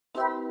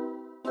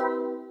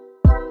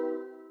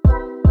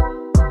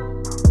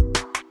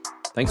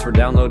Thanks for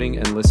downloading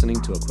and listening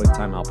to a Quick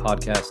Timeout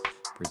podcast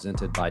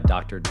presented by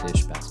Dr.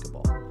 Dish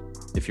Basketball.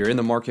 If you're in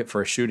the market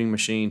for a shooting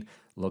machine,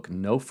 look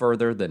no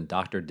further than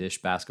Dr. Dish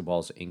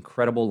Basketball's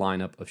incredible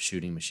lineup of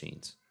shooting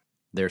machines.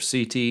 Their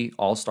CT,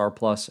 All-Star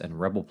Plus, and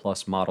Rebel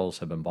Plus models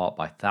have been bought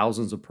by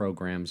thousands of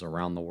programs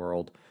around the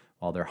world,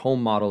 while their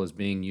home model is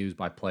being used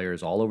by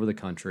players all over the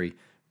country,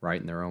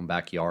 right in their own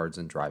backyards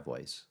and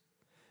driveways.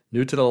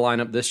 New to the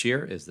lineup this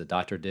year is the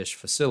Dr. Dish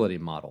Facility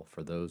model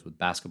for those with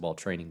basketball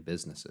training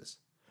businesses.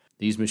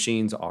 These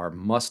machines are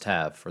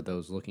must-have for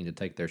those looking to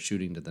take their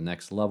shooting to the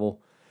next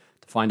level.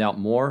 To find out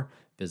more,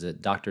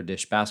 visit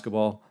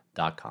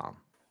drdishbasketball.com.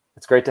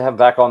 It's great to have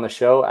back on the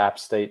show App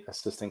State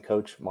assistant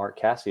coach Mark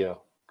Cascio.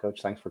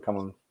 Coach, thanks for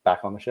coming back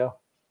on the show.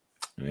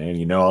 Man,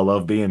 you know I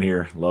love being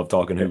here. Love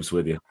talking hoops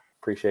with you.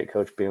 Appreciate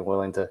Coach being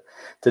willing to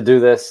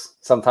do this,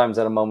 sometimes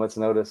at a moment's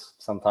notice.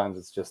 Sometimes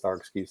it's just our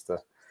excuse to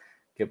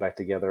get back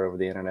together over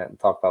the internet and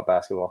talk about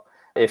basketball.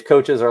 If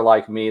coaches are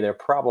like me, they're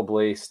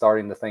probably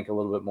starting to think a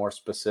little bit more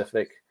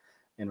specific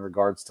in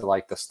regards to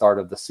like the start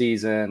of the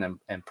season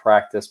and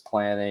practice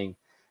planning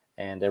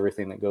and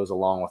everything that goes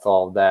along with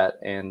all of that.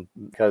 And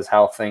because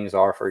how things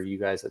are for you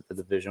guys at the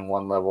Division I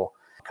level,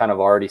 kind of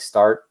already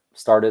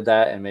started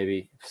that, and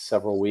maybe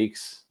several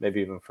weeks,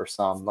 maybe even for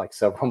some, like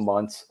several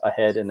months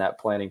ahead in that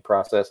planning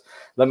process.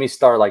 Let me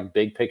start like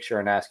big picture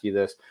and ask you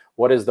this.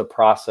 What is the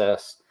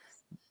process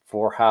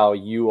for how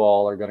you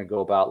all are going to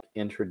go about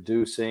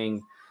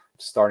introducing,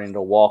 starting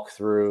to walk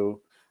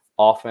through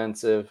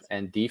offensive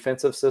and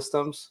defensive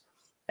systems?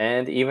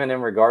 And even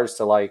in regards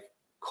to like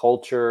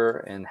culture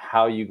and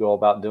how you go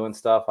about doing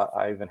stuff.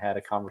 I even had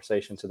a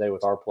conversation today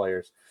with our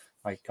players,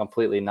 like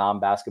completely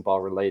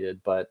non-basketball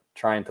related, but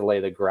trying to lay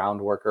the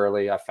groundwork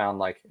early. I found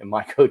like in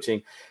my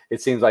coaching,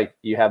 it seems like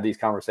you have these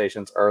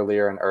conversations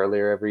earlier and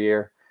earlier every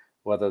year,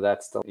 whether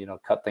that's to,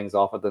 cut things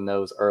off at the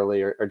nose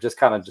early or just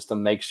kind of just to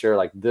make sure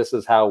like this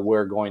is how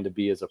we're going to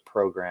be as a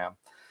program.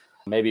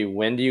 Maybe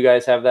when do you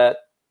guys have that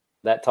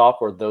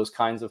talk or those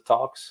kinds of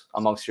talks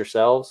amongst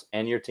yourselves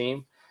and your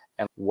team?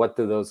 And what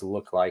do those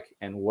look like?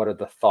 And what are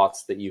the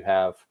thoughts that you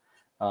have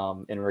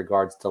in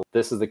regards to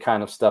this is the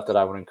kind of stuff that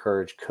I would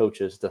encourage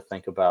coaches to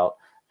think about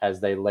as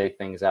they lay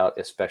things out,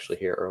 especially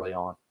here early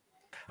on?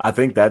 I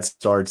think that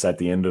starts at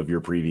the end of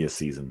your previous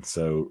season.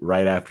 So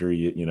right after,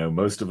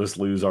 most of us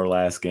lose our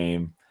last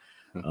game.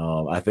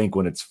 I think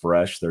when it's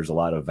fresh, there's a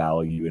lot of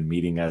value in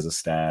meeting as a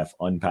staff,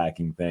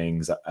 unpacking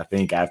things. I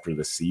think after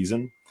the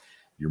season,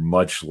 you're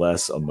much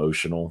less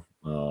emotional.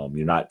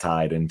 You're not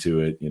tied into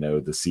it.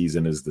 The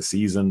season is the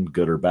season,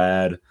 good or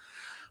bad.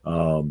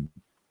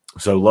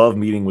 So love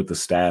meeting with the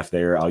staff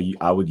there.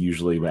 I would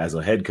usually, as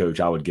a head coach,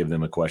 I would give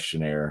them a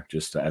questionnaire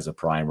just as a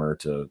primer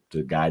to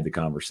guide the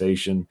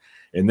conversation,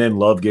 and then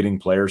love getting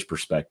players'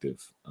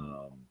 perspective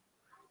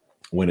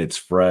when it's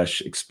fresh,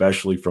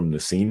 especially from the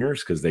seniors,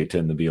 because they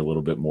tend to be a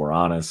little bit more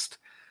honest.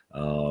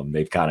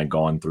 They've kind of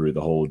gone through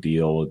the whole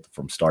deal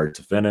from start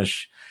to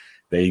finish.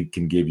 They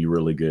can give you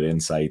really good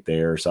insight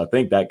there. So I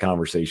think that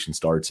conversation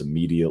starts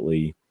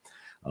immediately.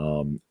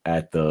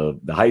 At the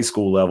high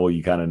school level,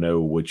 you kind of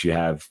know what you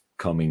have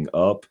coming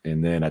up.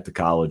 And then at the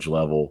college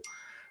level,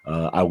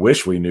 I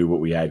wish we knew what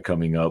we had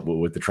coming up, but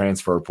with the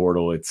transfer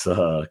portal, it's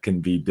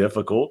can be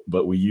difficult,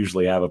 but we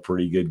usually have a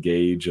pretty good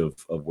gauge of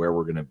where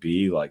we're going to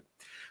be. Like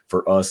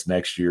for us,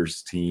 next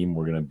year's team,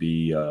 we're going to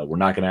be, we're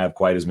not going to have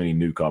quite as many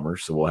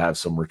newcomers. So we'll have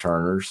some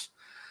returners,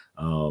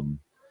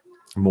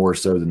 more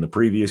so than the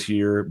previous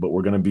year, but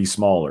we're going to be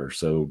smaller.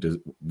 So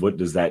what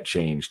does that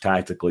change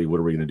tactically? What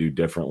are we going to do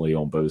differently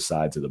on both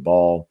sides of the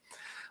ball?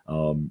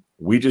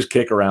 We just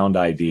kick around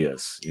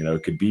ideas.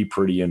 It could be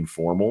pretty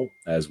informal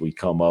as we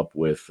come up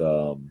with,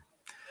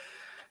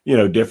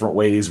 different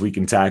ways we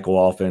can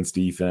tackle offense,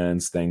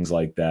 defense, things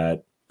like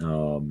that.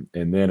 And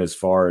then as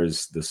far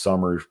as the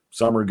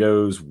summer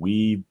goes,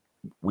 we're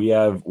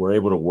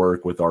able to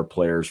work with our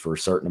players for a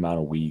certain amount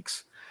of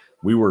weeks.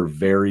 We were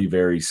very,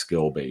 very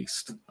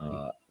skill-based.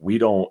 We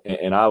don't,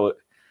 and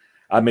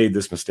I made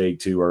this mistake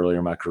too earlier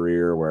in my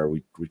career where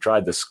we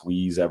tried to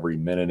squeeze every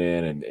minute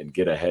in and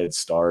get a head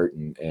start.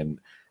 And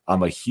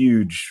I'm a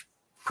huge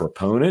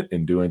proponent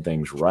in doing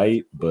things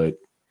right, but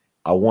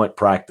I want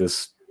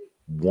practice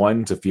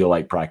one to feel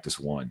like practice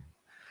one.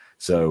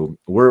 So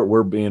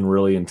we're being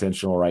really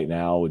intentional right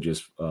now with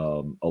just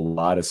a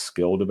lot of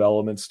skill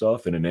development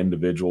stuff in an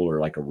individual or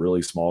like a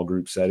really small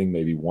group setting,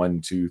 maybe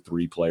 1, 2,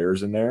 3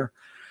 players in there.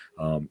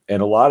 And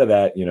a lot of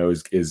that,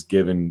 is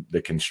given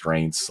the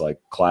constraints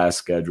like class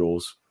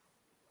schedules.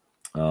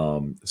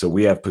 So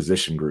we have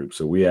position groups.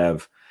 So we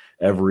have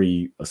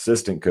every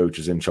assistant coach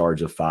is in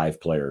charge of 5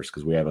 players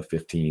because we have a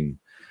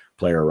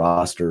 15-player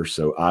roster.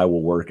 So I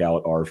will work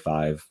out our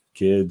 5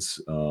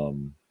 kids,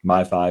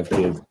 my 5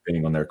 kids,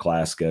 depending on their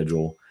class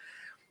schedule.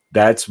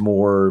 That's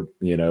more,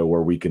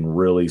 where we can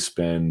really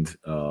spend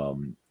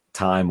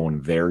time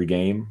on their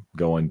game,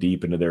 going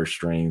deep into their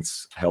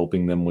strengths,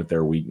 helping them with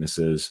their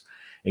weaknesses.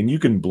 And you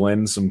can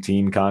blend some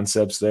team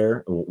concepts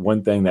there.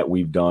 One thing that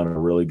we've done a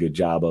really good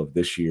job of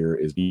this year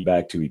is be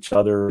back to each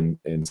other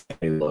and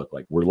say, look,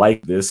 like we're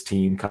like this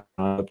team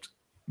concept,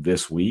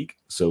 this week.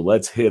 So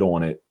let's hit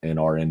on it in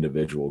our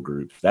individual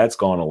groups. That's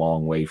gone a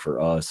long way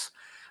for us.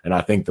 And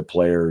I think the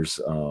players,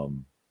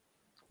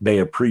 they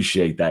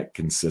appreciate that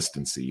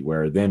consistency,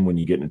 where then when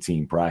you get in a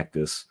team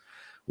practice,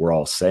 we're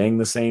all saying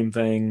the same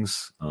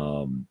things.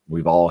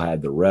 We've all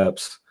had the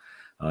reps.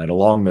 And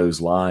along those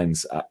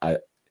lines, I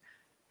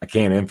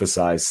can't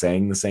emphasize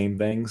saying the same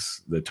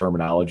things, the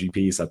terminology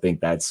piece. I think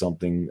that's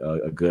something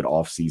a good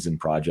off-season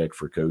project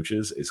for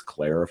coaches is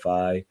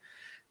clarify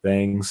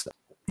things.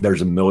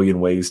 There's a million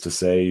ways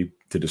to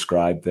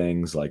describe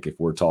things. Like if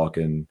we're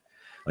talking,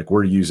 like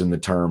we're using the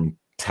term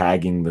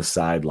tagging the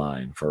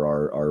sideline for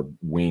our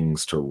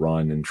wings to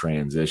run and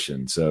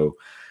transition. So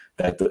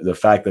that the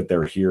fact that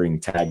they're hearing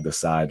tag the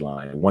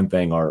sideline, one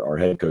thing our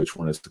head coach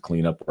wanted us to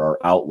clean up our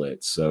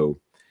outlets. So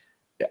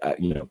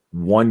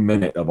 1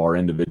 minute of our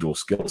individual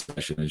skill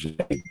session is just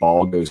a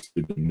ball goes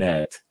through the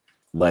net.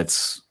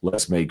 Let's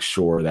make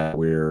sure that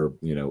we're,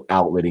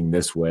 outletting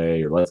this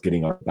way, or let's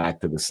getting our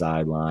back to the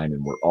sideline,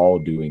 and we're all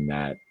doing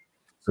that.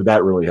 So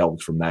that really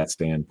helps from that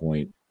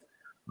standpoint.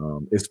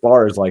 As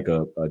far as like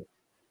a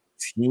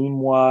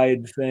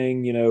team-wide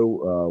thing,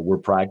 we're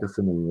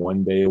practicing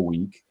 1 day a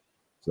week.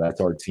 So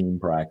that's our team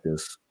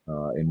practice.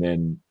 And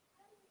then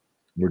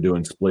we're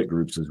doing split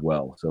groups as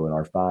well. So in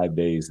our 5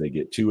 days, they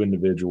get 2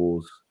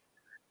 individuals,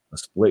 a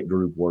split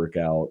group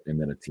workout,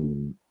 and then a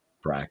team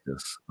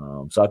practice.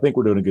 So I think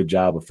we're doing a good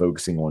job of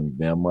focusing on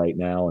them right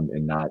now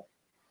and not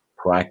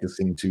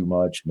practicing too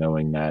much,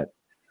 knowing that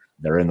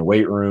they're in the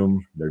weight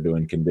room, they're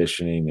doing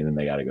conditioning, and then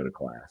they got to go to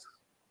class.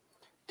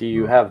 Do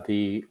you have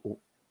the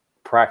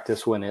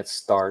practice when it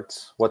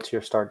starts? What's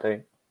your start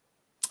date?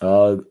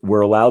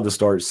 We're allowed to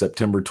start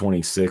September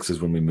 26th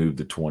is when we move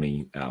to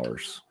 20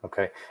 hours.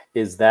 Okay.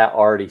 Is that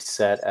already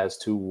set as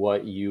to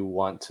what you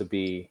want to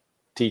be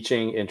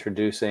teaching,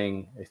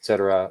 introducing,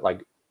 etc.?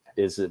 Like,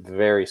 is it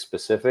very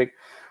specific,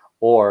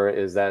 or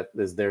is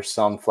there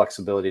some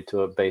flexibility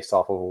to it based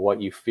off of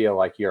what you feel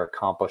like you're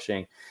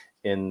accomplishing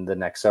in the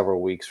next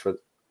several weeks for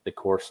the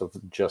course of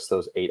just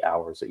those 8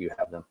 hours that you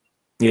have them?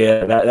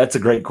 Yeah, that's a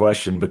great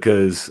question,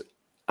 because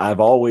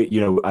I've always,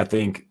 I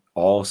think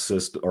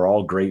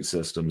all great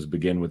systems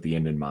begin with the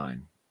end in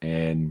mind.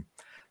 And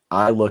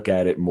I look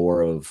at it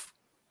more of,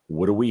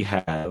 what do we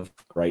have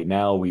right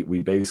now?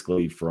 We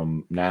basically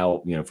from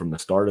the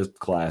start of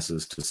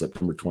classes to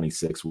September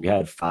 26th, we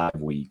had 5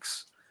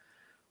 weeks.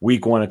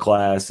 Week 1 of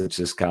class, it's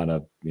just kind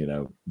of,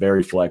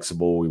 very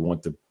flexible. We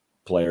want the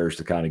players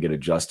to kind of get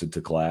adjusted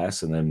to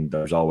class. And then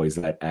there's always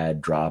that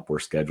add drop where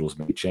schedules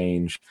may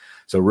change.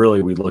 So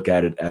really we look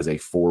at it as a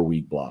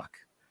 4-week block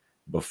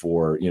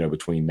before,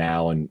 between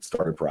now and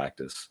start of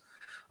practice.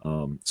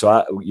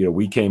 So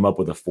we came up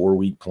with a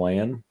 4-week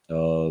plan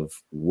of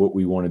what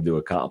we wanted to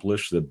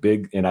accomplish.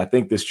 And I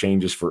think this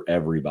changes for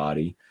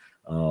everybody,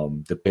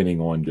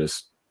 depending on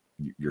just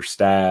your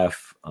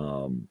staff,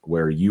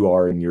 where you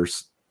are in your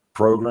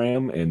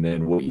program, and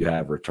then what you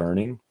have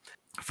returning.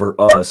 For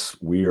us,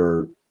 we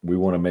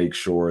want to make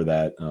sure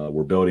that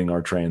we're building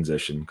our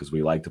transition, because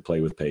we like to play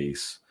with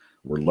pace.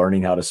 We're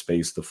learning how to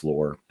space the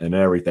floor, and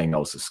everything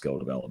else is skill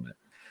development.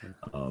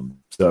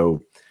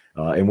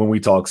 And when we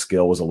talk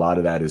skills, a lot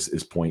of that is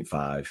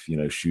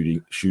 0.5,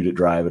 shoot it,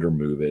 drive it, or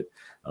move it.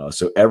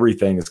 So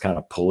everything is kind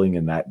of pulling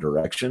in that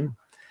direction.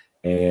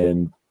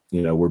 And,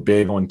 we're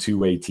big on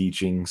 2-way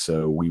teaching.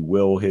 So we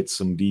will hit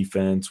some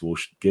defense. We'll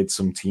get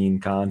some team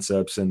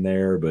concepts in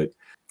there, but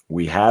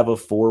we have a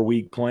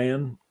 4-week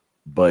plan,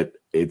 but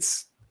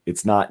it's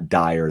not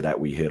dire that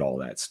we hit all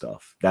that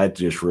stuff. That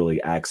just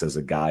really acts as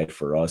a guide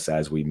for us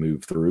as we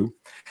move through.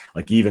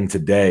 Like even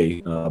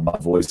today, my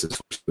voice is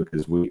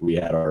because we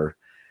had a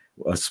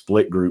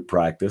split group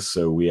practice.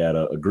 So we had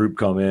a group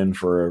come in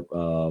for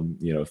a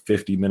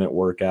 50-minute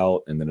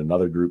workout, and then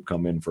another group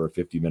come in for a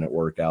 50-minute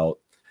workout.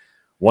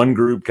 One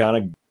group kind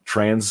of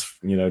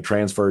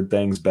transferred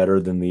things better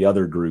than the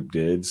other group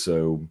did.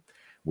 So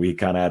we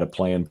kind of had a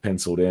plan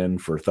penciled in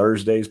for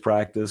Thursday's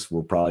practice.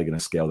 We're probably going to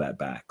scale that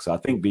back. So I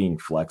think being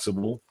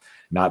flexible,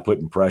 not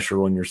putting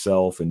pressure on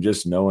yourself, and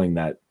just knowing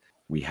that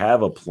we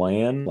have a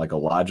plan, like a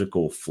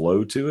logical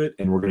flow to it,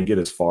 and we're going to get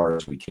as far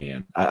as we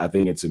can. I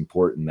think it's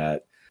important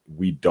that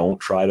we don't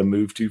try to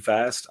move too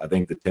fast. I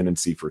think the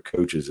tendency for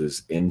coaches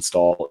is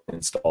install.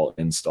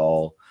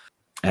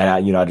 And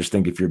I just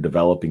think if you're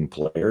developing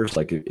players,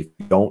 like if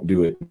you don't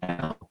do it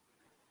now,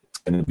 it's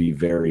going to be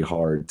very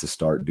hard to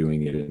start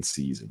doing it in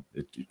season.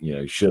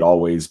 You should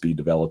always be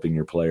developing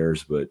your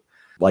players, but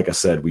like I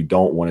said, we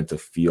don't want it to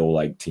feel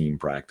like team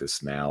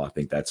practice now. I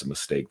think that's a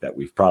mistake that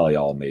we've probably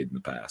all made in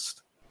the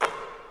past.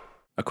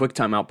 A Quick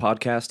Timeout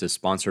podcast is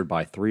sponsored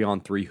by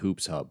 3on3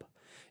 Hoops Hub.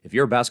 If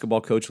you're a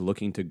basketball coach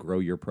looking to grow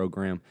your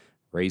program,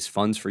 raise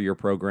funds for your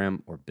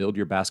program, or build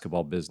your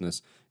basketball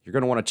business, you're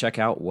going to want to check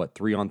out what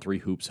 3on3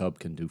 Hoops Hub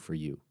can do for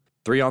you.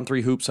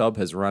 3on3 Hoops Hub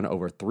has run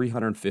over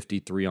 350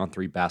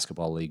 3on3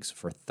 basketball leagues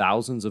for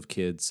thousands of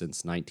kids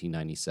since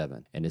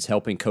 1997 and is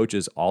helping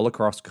coaches all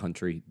across the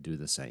country do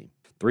the same.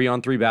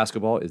 3on3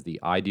 basketball is the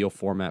ideal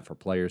format for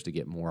players to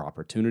get more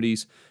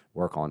opportunities,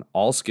 work on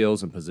all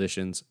skills and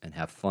positions, and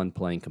have fun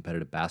playing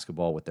competitive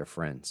basketball with their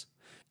friends.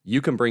 You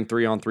can bring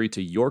 3-on-3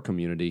 to your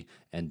community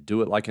and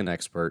do it like an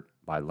expert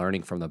by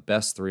learning from the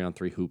best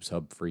 3-on-3 Hoops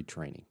Hub free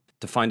training.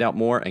 To find out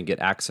more and get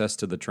access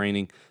to the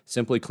training,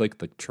 simply click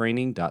the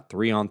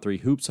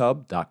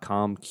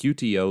training.3on3hoopshub.com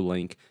QTO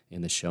link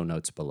in the show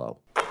notes below.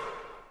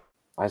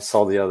 I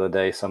saw the other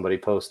day somebody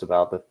post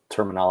about the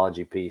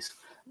terminology piece,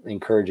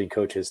 encouraging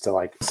coaches to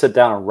like sit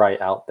down and write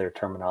out their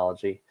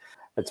terminology.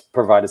 It's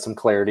provided some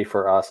clarity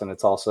for us, and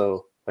it's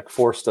also like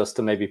forced us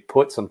to maybe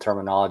put some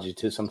terminology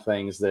to some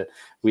things that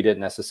we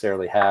didn't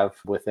necessarily have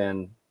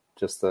within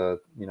just the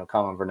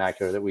common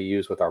vernacular that we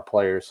use with our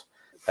players.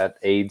 That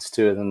aids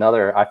to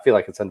another. I feel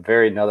like it's another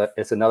very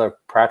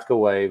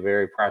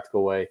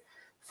practical way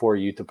for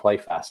you to play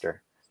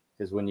faster,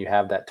 is when you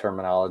have that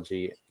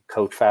terminology.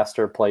 Coach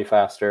faster, play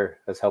faster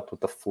has helped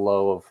with the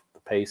flow of the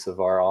pace of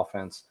our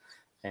offense,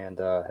 and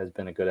has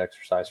been a good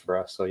exercise for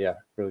us. So yeah,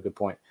 really good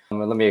point.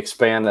 Let me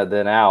expand that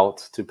then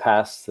out to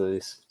past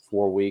these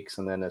 4 weeks,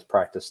 and then as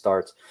practice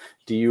starts,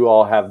 do you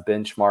all have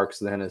benchmarks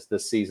then as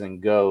this season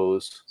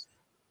goes?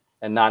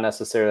 And not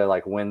necessarily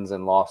like wins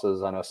and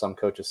losses. I know some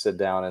coaches sit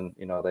down and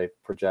they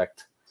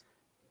project,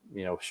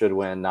 should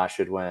win, not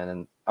should win.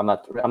 And I'm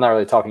not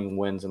really talking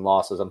wins and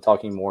losses. I'm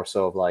talking more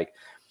so of like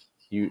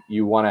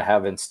you want to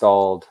have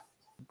installed,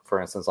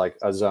 for instance, like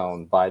a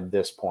zone by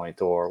this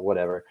point or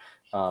whatever.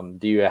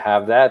 Do you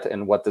have that,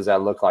 and what does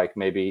that look like,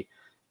 maybe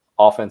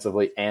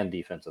offensively and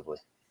defensively?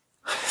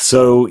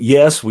 So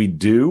yes, we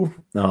do.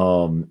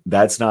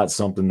 That's not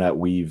something that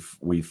we've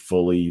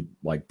fully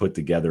like put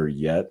together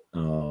yet.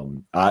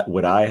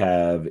 What I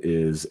have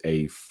is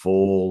a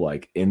full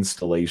like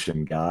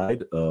installation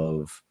guide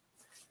of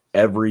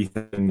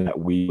everything that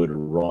we would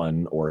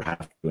run or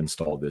have to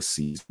install this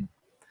season.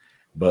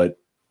 But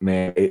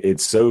man,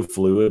 it's so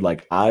fluid.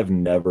 Like I've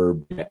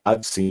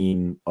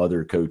seen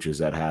other coaches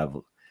that have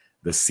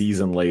the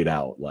season laid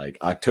out. Like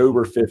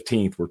October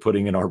 15th, we're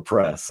putting in our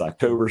press.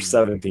 October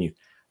 17th.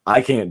 I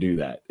can't do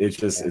that. It's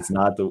just, It's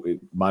not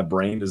my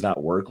brain does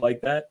not work like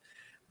that.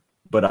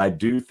 But I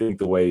do think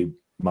the way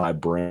my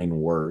brain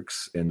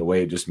works and the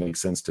way it just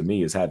makes sense to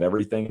me is have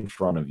everything in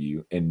front of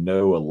you and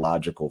know a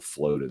logical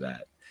flow to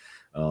that.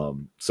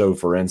 So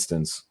for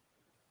instance,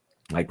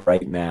 like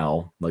right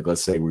now, like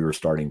let's say we were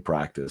starting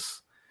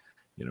practice,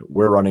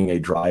 we're running a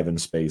drive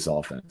and space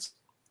offense.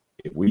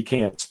 If we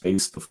can't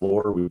space the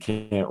floor, we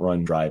can't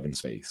run drive and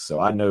space.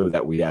 So I know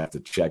that we have to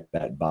check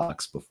that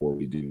box before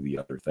we do the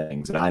other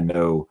things. And I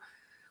know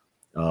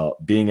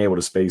being able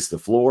to space the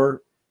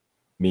floor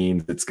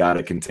means it's got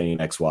to contain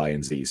X, Y,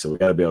 and Z. So we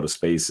got to be able to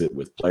space it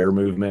with player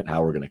movement,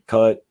 how we're going to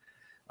cut.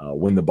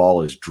 When the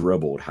ball is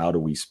dribbled, how do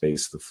we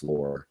space the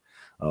floor?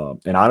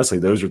 And honestly,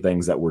 those are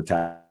things that we're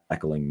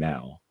tackling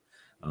now.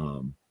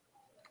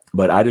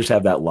 But I just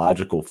have that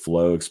logical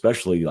flow,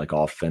 especially like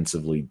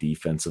offensively,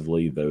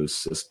 defensively, those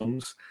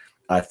systems.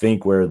 I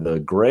think where the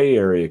gray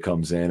area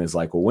comes in is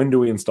like, well, when do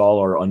we install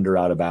our under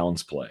out of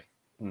bounds play?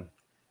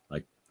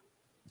 Like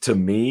to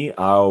me,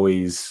 I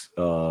always,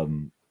 if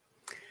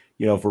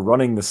we're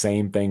running the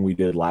same thing we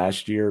did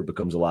last year, it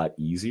becomes a lot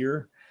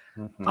easier.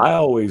 Mm-hmm. I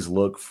always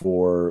look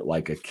for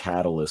like a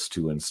catalyst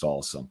to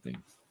install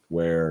something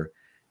where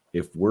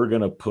if we're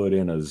going to put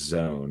in a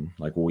zone,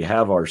 like we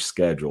have our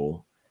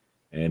schedule.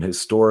 And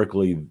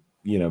historically,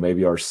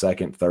 maybe our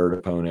second, third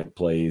opponent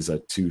plays a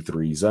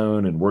 2-3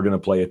 zone, and we're going to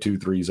play a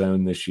 2-3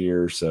 zone this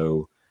year.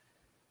 So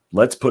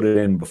let's put it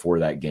in before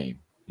that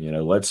game.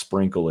 Let's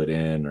sprinkle it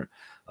in, or,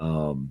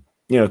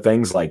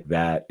 things like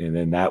that. And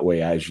then that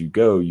way, as you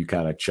go, you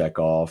kind of check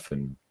off.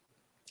 And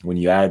when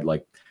you add,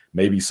 like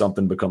maybe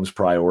something becomes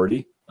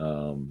priority,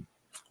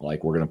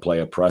 like we're going to play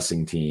a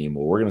pressing team,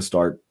 or we're going to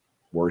start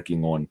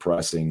working on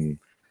pressing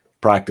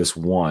practice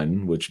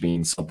 1, which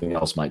means something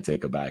else might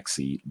take a back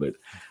seat. But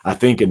I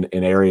think an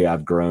area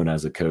I've grown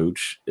as a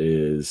coach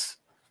is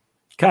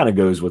kind of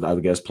goes with, I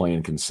guess,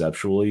 playing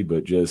conceptually,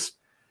 but just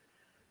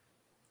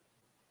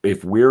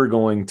if we're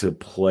going to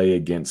play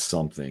against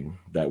something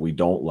that we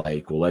don't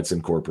like, well, let's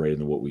incorporate it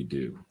into what we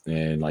do.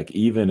 And like,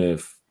 even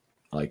if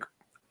like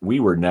we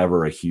were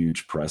never a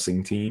huge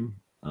pressing team,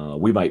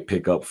 we might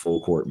pick up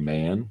full court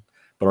man,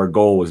 but our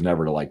goal was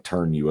never to like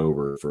turn you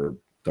over for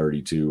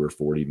 32 or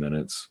 40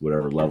 minutes,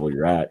 whatever level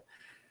you're at,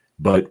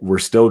 but we're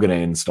still going to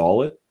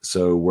install it.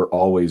 So we're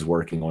always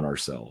working on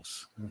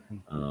ourselves.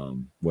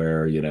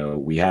 Where,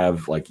 we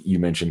have, like you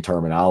mentioned,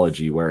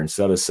 terminology where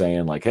instead of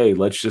saying like, hey,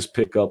 let's just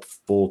pick up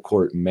full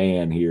court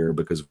man here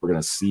because we're going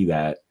to see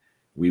that,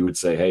 we would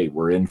say, hey,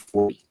 we're in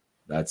 40.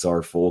 That's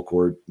our full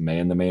court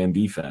man-to-man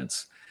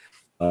defense,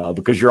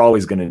 because you're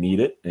always going to need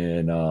it.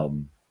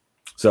 And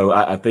so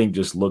I think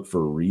just look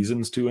for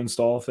reasons to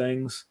install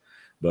things.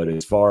 But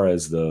as far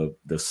as the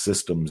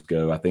systems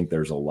go, I think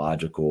there's a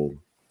logical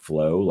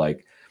flow.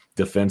 Like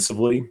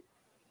defensively,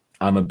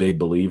 I'm a big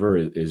believer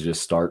is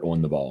just start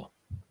on the ball.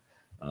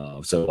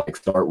 So like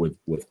start with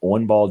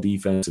on-ball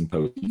defense and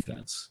post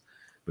defense,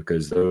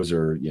 because those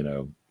are,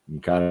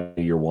 kind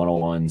of your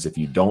one-on-ones. If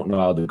you don't know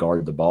how to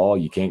guard the ball,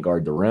 you can't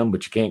guard the rim,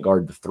 but you can't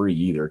guard the 3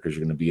 either because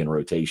you're going to be in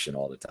rotation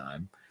all the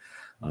time.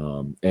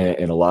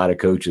 And a lot of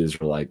coaches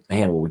are like,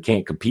 man, well, we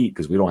can't compete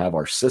because we don't have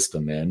our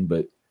system in,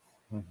 but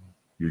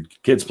your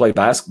kids play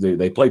basketball,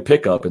 they play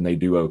pickup and they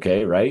do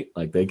okay, right?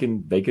 Like they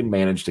can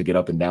manage to get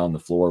up and down the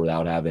floor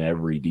without having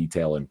every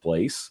detail in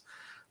place.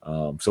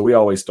 So we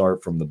always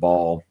start from the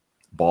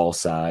ball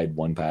side,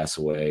 one pass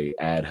away,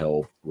 add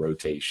help,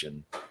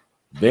 rotation.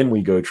 Then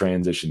we go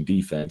transition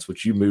defense,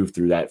 which you move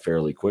through that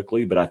fairly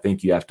quickly. But I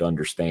think you have to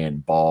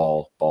understand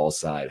ball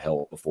side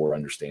help before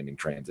understanding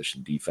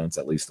transition defense,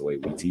 at least the way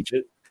we teach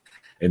it.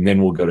 And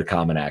then we'll go to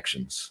common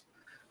actions,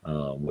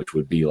 which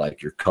would be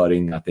like your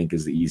cutting, I think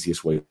is the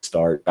easiest way to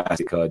start.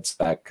 Basket cuts,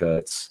 back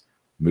cuts,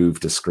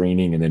 move to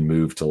screening, and then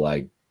move to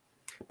like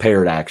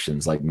paired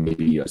actions, like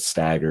maybe a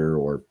stagger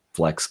or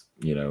flex,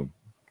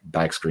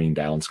 back screen,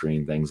 down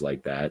screen, things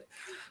like that.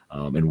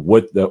 And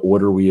what the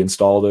order we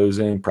install those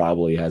in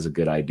probably has a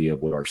good idea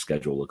of what our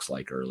schedule looks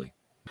like early.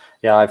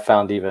 Yeah, I've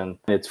found even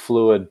it's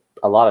fluid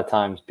a lot of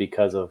times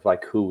because of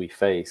like who we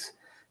face.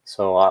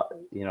 So,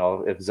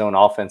 if zone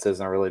offense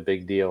isn't a really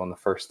big deal in the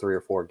first 3 or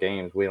 4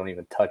 games, we don't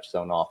even touch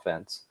zone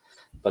offense.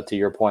 But to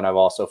your point, I've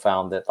also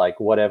found that like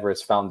whatever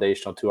is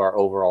foundational to our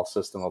overall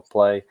system of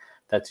play,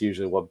 that's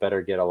usually what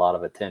better get a lot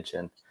of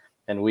attention.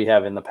 And we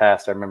have in the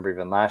past, I remember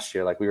even last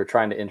year, like we were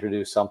trying to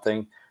introduce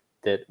something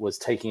that was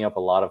taking up a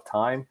lot of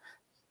time,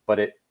 but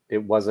it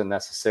wasn't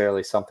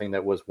necessarily something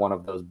that was one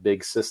of those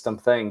big system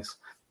things.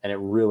 And it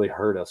really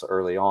hurt us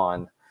early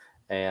on.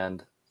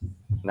 And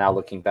now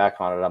looking back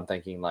on it, I'm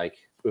thinking like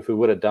if we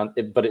would have done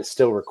it, but it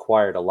still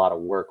required a lot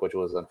of work, which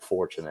was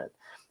unfortunate.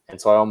 And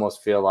so I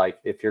almost feel like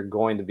if you're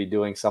going to be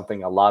doing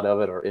something, a lot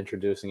of it, or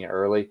introducing it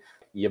early,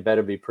 you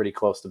better be pretty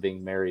close to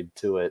being married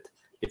to it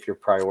if you're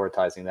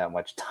prioritizing that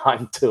much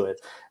time to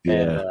it. Yeah.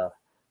 And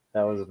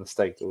that was a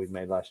mistake that we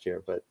made last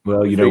year. But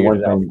well, we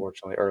figured it out,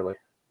 unfortunately, early.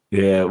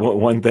 Yeah,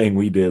 one thing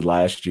we did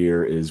last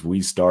year is we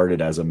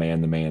started as a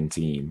man-to-man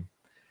team.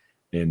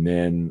 And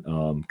then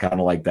kind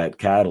of like that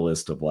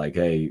catalyst of like,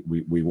 hey,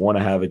 we want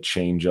to have a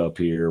change up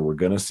here. We're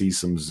going to see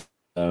some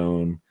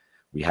zone.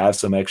 We have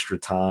some extra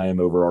time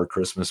over our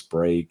Christmas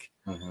break.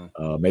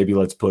 Mm-hmm. Maybe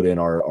let's put in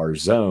our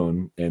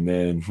zone. And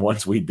then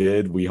once we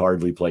did, we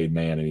hardly played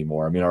man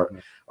anymore. I mean,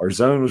 our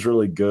zone was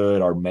really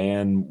good. Our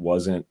man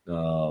wasn't,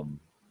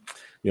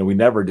 we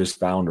never just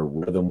found a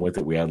rhythm with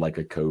it. We had like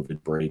a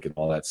COVID break and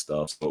all that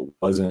stuff. So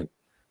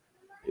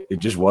it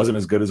just wasn't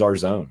as good as our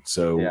zone.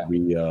 So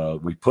yeah.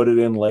 We put it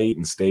in late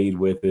and stayed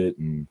with it.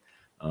 And,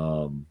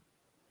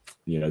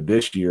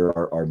 this year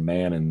our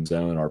man and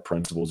zone, our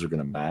principles are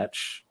going to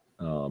match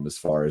as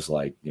far as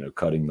like,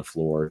 cutting the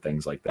floor,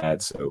 things like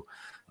that. So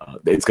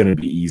it's going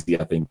to be easy,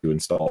 I think, to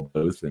install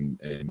both.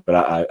 But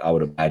I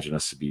would imagine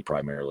us to be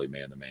primarily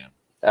man to man.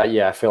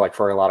 Yeah, I feel like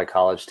for a lot of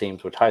college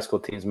teams, which high school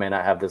teams may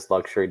not have this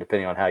luxury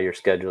depending on how your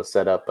schedule is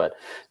set up, but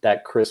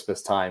that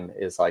Christmas time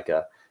is like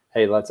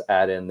hey, let's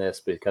add in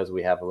this because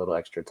we have a little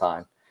extra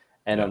time.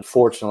 And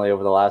unfortunately,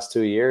 over the last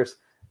 2 years,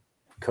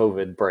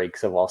 COVID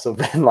breaks have also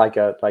been like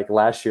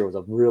last year was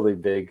a really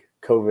big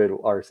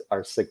COVID.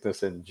 Our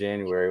sickness in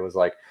January was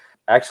like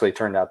actually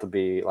turned out to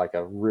be like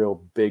a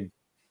real big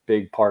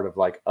part of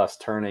like us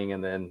turning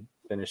and then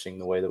finishing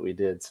the way that we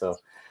did. So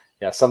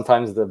yeah,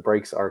 sometimes the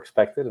breaks are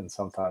expected and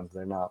sometimes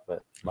they're not,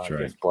 but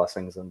just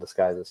blessings in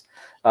disguises.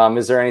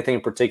 Is there anything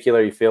in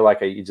particular you feel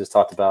like you just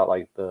talked about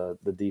like the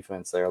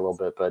defense there a little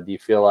bit, but do you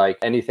feel like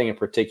anything in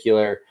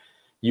particular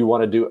you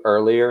want to do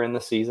earlier in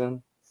the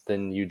season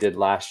than you did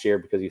last year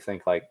because you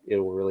think like it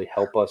will really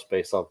help us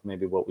based off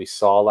maybe what we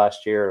saw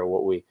last year or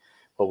what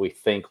we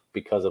think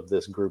because of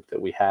this group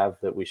that we have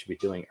that we should be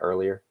doing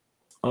earlier?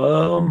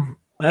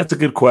 That's a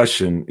good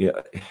question. Yeah.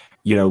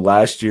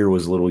 Last year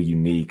was a little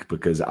unique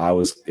because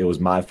it was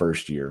my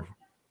first year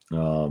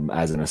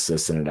as an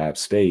assistant at App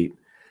State.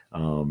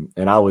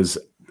 And I was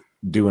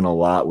doing a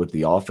lot with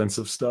the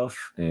offensive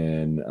stuff.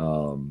 And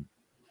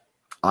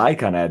I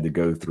kind of had to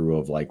go through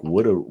of like,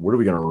 what are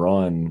we going to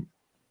run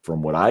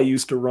from what I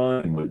used to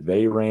run and what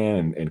they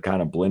ran and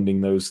kind of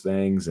blending those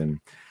things. And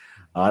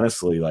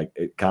honestly, like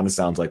it kind of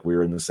sounds like we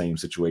were in the same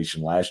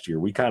situation last year.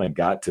 We kind of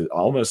got to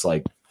almost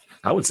like,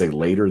 I would say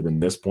later than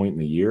this point in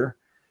the year.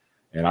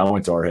 And I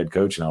went to our head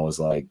coach and I was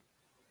like,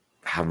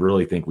 I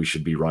really think we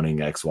should be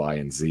running X, Y,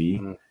 and Z.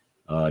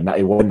 Mm-hmm.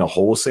 It wasn't a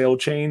wholesale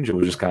change. It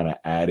was just kind of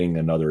adding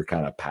another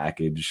kind of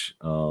package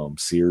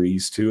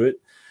series to it.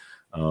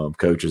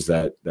 Coaches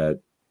that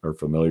are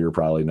familiar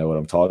probably know what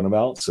I'm talking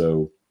about.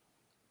 So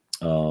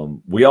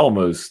we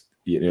almost,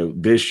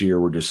 this year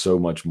we're just so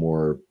much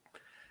more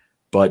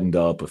buttoned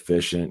up,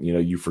 efficient.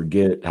 You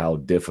forget how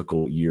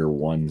difficult year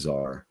ones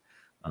are.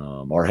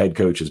 Our head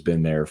coach has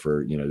been there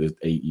for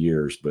 8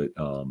 years, but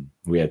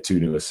we had 2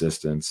 new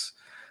assistants.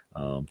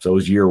 So it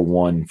was year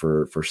one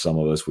for some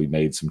of us. We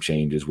made some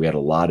changes. We had a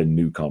lot of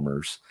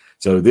newcomers.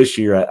 So this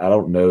year, I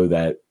don't know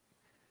that.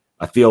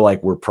 I feel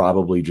like we're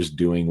probably just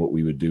doing what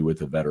we would do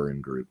with a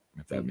veteran group,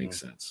 if that makes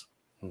sense.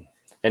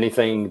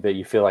 Anything that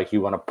you feel like you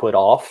want to put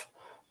off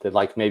that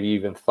like maybe you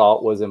even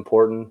thought was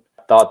important?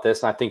 Thought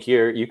this, and I think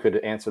you could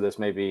answer this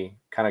maybe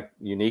kind of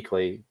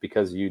uniquely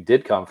because you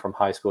did come from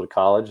high school to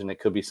college, and it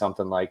could be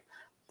something like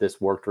this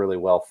worked really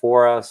well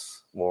for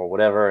us or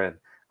whatever. And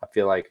I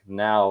feel like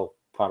now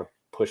kind of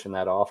pushing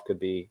that off could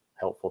be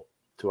helpful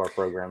to our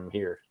program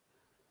here.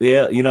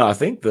 Yeah, I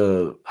think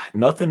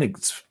nothing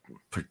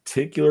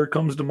particular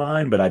comes to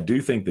mind, but I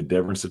do think the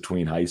difference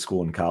between high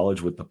school and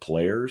college with the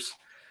players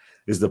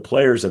is the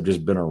players have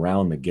just been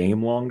around the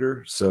game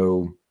longer.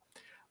 So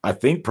I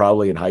think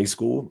probably in high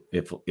school,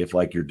 if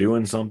like you're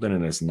doing something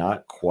and it's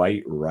not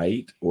quite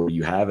right, or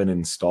you haven't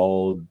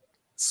installed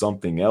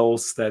something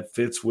else that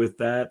fits with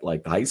that,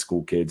 like the high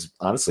school kids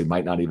honestly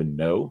might not even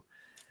know.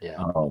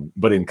 Yeah.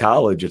 But in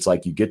college, it's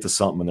like you get to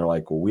something and they're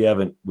like, well, we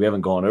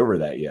haven't gone over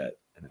that yet.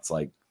 And it's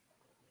like,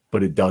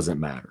 but it doesn't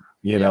matter,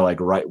 like,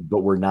 right. But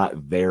we're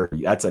not there.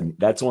 That's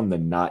on the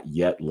not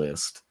yet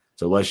list.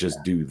 So let's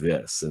just do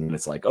this. And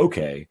it's like,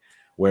 okay,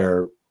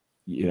 where,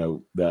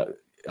 the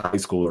high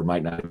schooler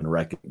might not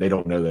even they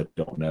don't know that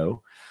they don't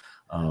know.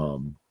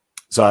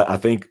 So I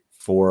think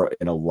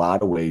in a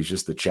lot of ways,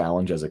 just the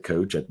challenge as a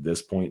coach at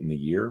this point in the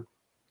year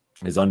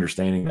is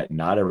understanding that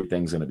not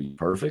everything's going to be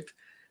perfect.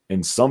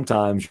 And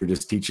sometimes you're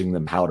just teaching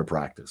them how to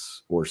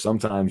practice, or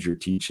sometimes you're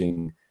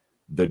teaching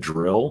the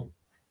drill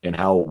and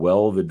how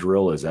well the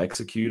drill is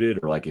executed.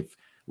 Or like if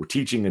we're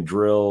teaching a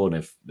drill and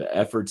if the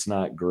effort's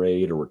not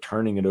great or we're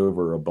turning it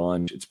over a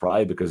bunch, it's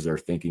probably because they're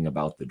thinking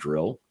about the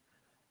drill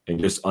and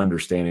just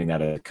understanding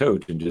that as a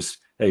coach and just,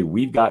 hey,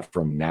 we've got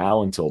from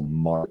now until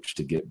March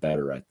to get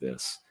better at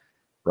this.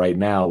 Right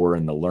now we're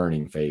in the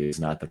learning phase,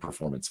 not the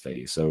performance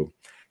phase. So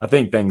I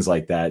think things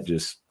like that,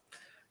 just,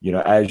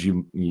 as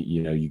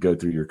you go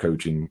through your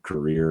coaching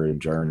career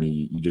and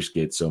journey, you just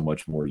get so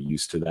much more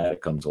used to that.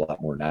 It comes a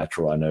lot more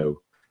natural. I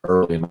know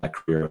early in my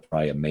career, I was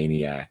probably a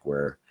maniac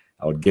where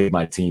I would give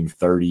my team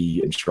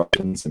 30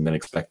 instructions and then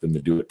expect them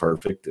to do it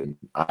perfect. And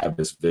I have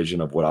this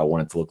vision of what I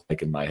want it to look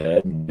like in my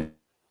head, and it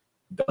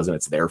doesn't.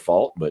 It's their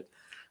fault. But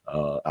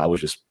I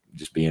was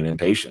just being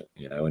impatient,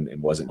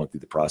 and wasn't going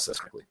through the process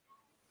correctly.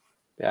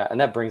 Yeah,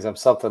 and that brings up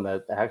something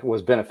that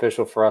was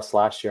beneficial for us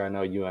last year. I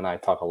know you and I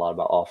talk a lot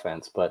about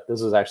offense, but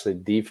this is actually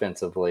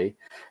defensively.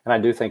 And I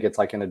do think it's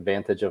like an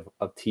advantage of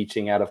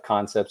teaching out of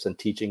concepts and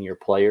teaching your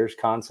players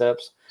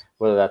concepts,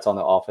 whether that's on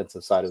the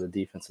offensive side or the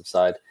defensive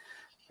side.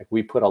 Like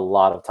we put a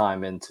lot of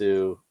time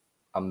into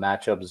a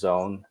matchup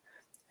zone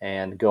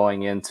and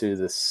going into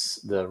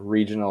the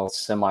regional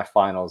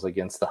semifinals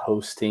against the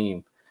host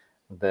team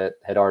that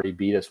had already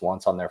beat us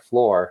once on their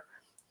floor.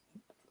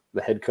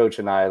 The head coach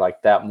and I,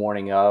 like that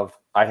morning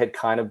I had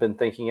kind of been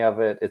thinking of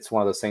it. It's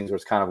one of those things where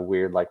it's kind of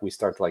weird. Like we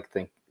start to like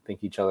think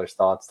each other's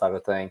thoughts type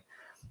of thing,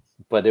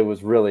 but it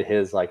was really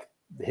his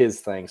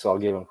thing. So I'll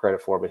give him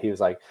credit for it. But he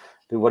was like,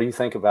 dude, what do you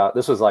think about,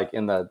 this was like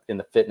in the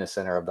fitness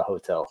center of the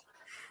hotel.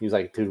 He was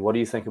like, dude, what do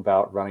you think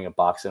about running a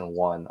box and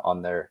one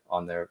on the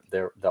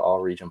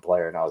all region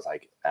player? And I was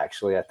like,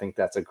 actually, I think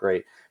that's a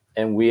great,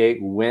 and we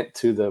went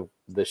to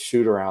the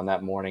shoot around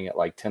that morning at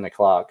like 10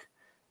 o'clock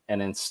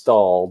and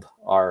installed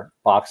our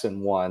box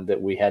and one that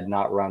we had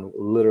not run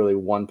literally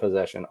one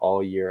possession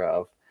all year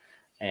of,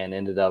 and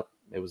ended up,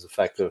 it was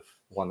effective,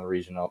 won the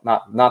regional.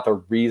 Not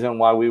the reason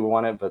why we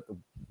won it, but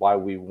why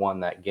we won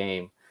that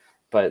game.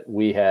 But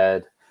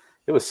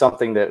it was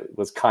something that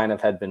was kind of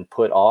had been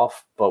put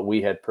off, but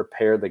we had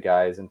prepared the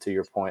guys. And to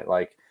your point,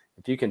 like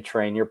if you can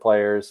train your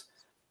players,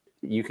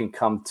 you can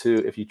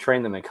if you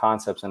train them in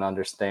concepts and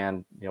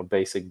understand,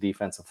 basic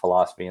defensive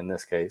philosophy in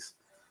this case,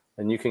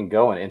 then you can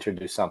go and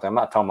introduce something. I'm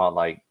not talking about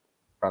like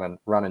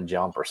run and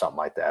jump or something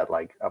like that,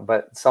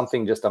 but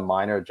something, just a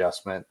minor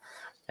adjustment.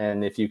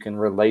 And if you can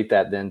relate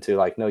that then to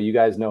like, no, you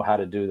guys know how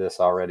to do this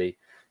already.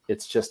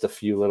 It's just a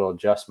few little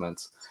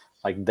adjustments.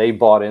 Like they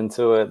bought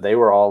into it, they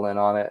were all in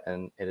on it,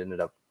 and it ended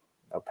up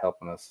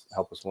helping us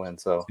win.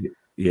 So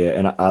yeah,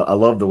 and I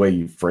love the way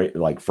you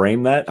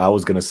frame that. I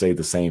was going to say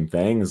the same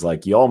thing. Is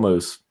like you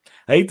almost,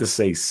 I hate to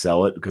say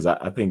sell it, because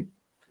I think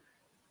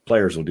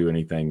players will do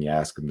anything you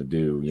ask them to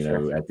do,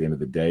 sure, at the end of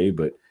the day.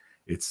 But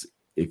it's,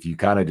 if you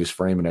kind of just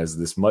frame it as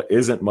this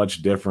isn't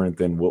much different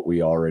than what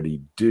we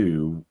already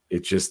do.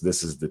 It's just,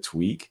 this is the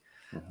tweak.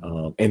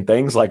 Mm-hmm. And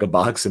things like a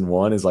box and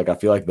one is like, I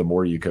feel like the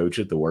more you coach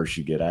it, the worse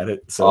you get at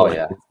it. So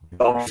yeah, it's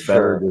almost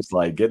better just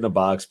like get in a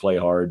box, play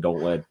hard,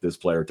 don't let this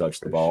player touch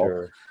the ball.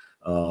 Sure.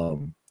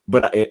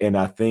 But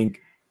I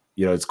think,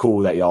 it's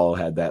cool that y'all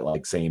had that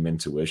like same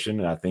intuition.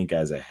 And I think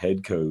as a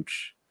head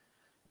coach,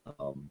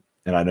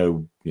 and I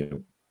know,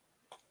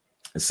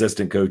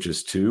 assistant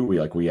coaches too,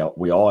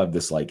 we all have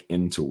this like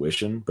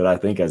intuition, but I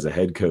think as a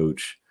head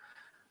coach,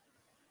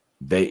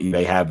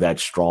 they have that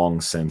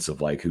strong sense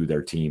of like who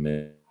their team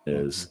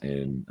is,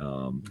 and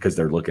because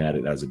they're looking at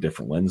it as a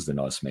different lens than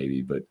us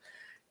maybe. But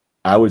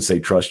I would say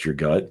trust your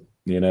gut.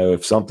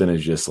 If something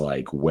is just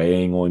like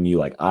weighing on you,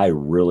 like I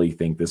really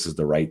think this is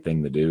the right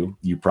thing to do,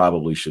 you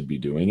probably should be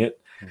doing it.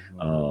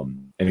 Mm-hmm.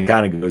 And it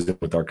kind of goes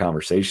with our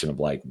conversation of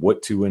like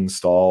what to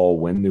install,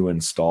 when to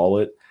install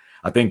it.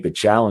 I think the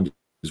challenge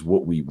is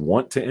what we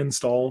want to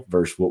install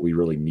versus what we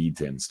really need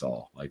to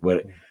install. Like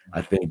what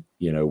I think,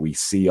 we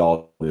see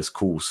all this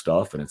cool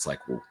stuff and it's like,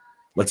 well,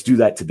 let's do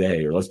that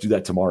today or let's do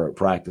that tomorrow at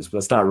practice. But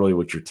that's not really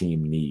what your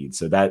team needs.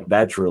 So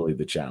that's really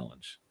the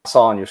challenge. I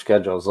saw on your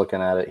schedule, I was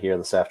looking at it here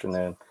this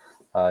afternoon.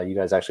 You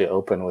guys actually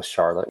open with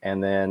Charlotte,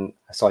 and then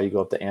I saw you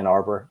go up to Ann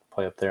Arbor,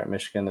 play up there at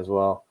Michigan as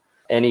well.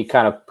 Any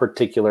kind of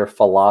particular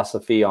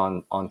philosophy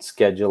on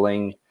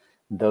scheduling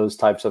those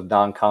types of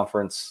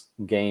non-conference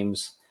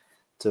games?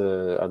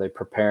 Are they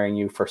preparing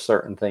you for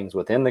certain things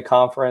within the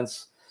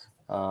conference?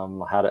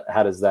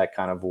 How does that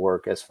kind of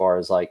work as far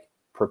as like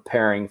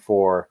preparing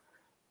for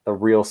the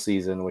real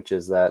season, which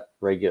is that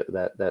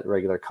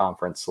regular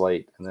conference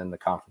slate and then the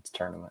conference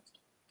tournament?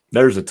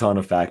 There's a ton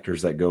of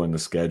factors that go into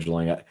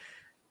scheduling.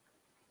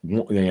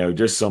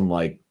 Just some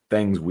like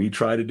things we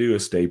try to do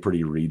is stay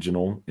pretty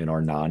regional in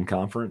our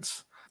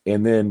non-conference.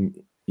 And then,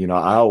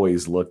 I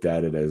always looked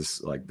at it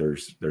as like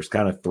there's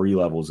kind of 3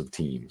 levels of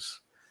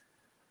teams.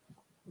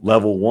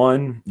 Level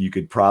 1, you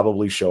could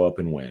probably show up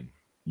and win.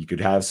 You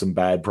could have some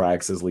bad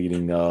practices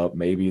leading up.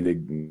 Maybe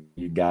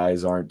you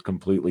guys aren't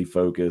completely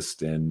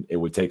focused and it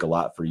would take a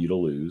lot for you to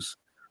lose.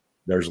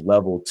 There's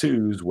level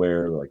 2s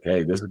where like,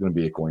 hey, this is going to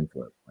be a coin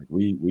flip. Like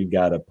we've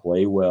got to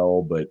play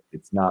well, but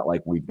it's not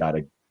like we've got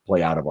to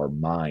play out of our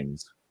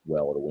minds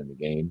well to win the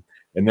game.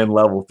 And then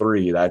level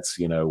 3, that's,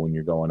 when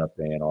you're going up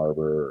to Ann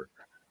Arbor,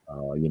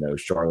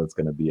 Charlotte's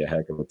going to be a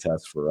heck of a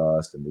test for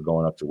us. And we're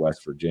going up to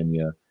West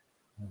Virginia.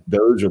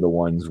 Those are the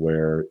ones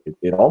where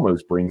it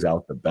almost brings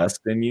out the best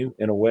in you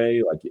in a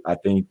way. Like I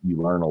think you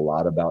learn a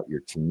lot about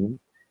your team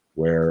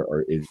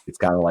or it's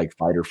kind of like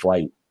fight or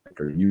flight. Like,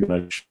 are you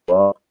going to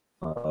show up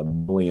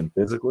mentally and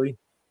physically?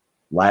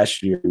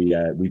 Last year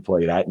we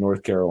played at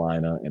North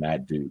Carolina and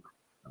at Duke.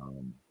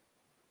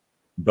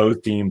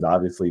 Both teams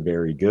obviously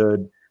very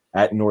good.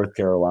 At North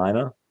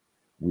Carolina,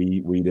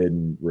 we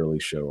didn't really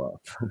show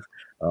up.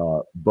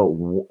 But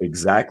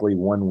exactly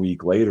 1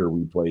 week later,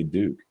 we played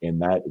Duke.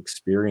 And that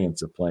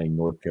experience of playing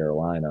North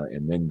Carolina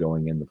and then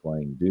going into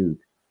playing Duke,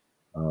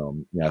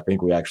 I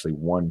think we actually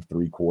won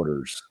 3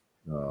 quarters.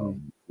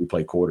 We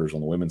played quarters on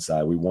the women's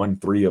side. We won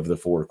 3 of the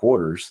 4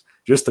 quarters.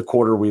 Just the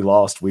quarter we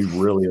lost, we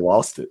really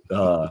lost it.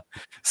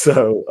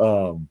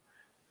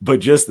 But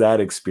just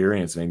that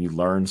experience, man, you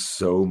learn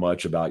so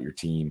much about your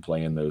team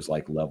playing those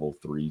like level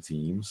 3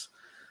 teams.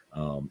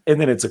 And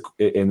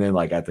then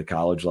like at the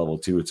college level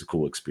too, it's a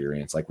cool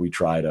experience. Like we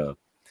try to,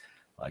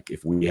 like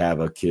if we have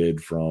a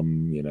kid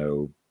from,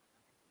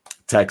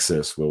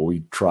 Texas, well,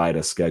 we try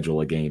to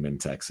schedule a game in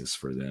Texas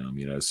for them,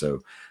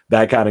 so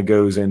that kind of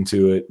goes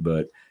into it.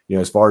 But,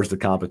 as far as the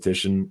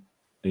competition,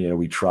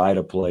 we try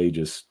to play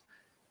just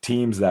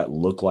teams that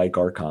look like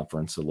our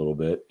conference a little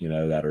bit,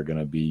 that are going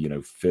to be,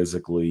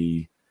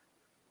 physically,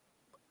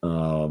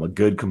 a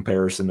good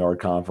comparison to our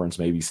conference,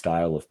 maybe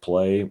style of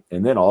play.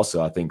 And then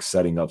also I think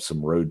setting up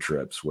some road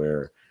trips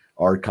where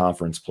our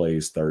conference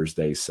plays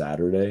Thursday,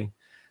 Saturday.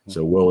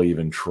 So we'll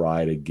even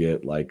try to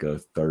get like a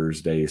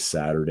Thursday,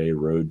 Saturday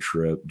road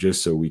trip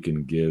just so we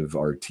can give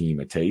our team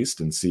a taste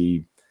and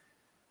see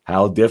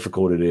how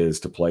difficult it is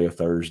to play a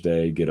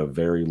Thursday, get a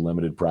very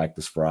limited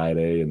practice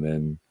Friday, and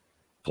then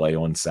play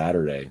on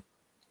Saturday.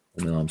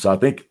 So I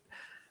think,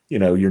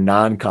 your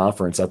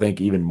non-conference, I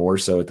think even more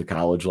so at the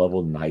college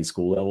level than the high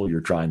school level,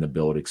 you're trying to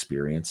build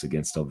experience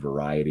against a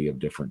variety of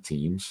different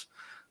teams.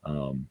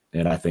 And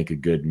I think a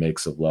good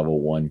mix of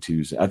level 1,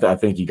 2s. I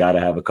think you got to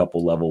have a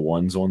couple level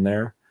 1s on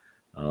there,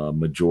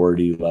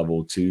 majority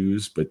level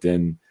 2s. But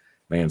then,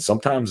 man,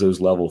 sometimes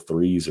those level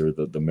 3s are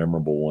the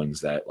memorable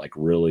ones that like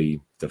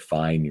really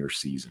define your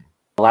season.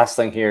 Last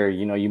thing here,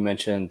 you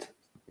mentioned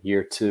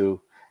year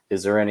 2.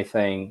 Is there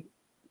anything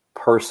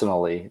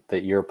personally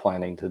that you're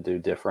planning to do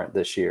different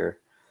this year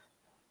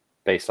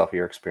based off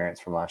your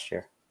experience from last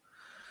year?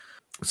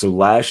 So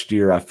last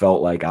year I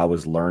felt like I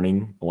was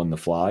learning on the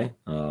fly,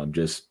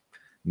 just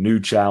new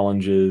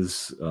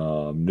challenges,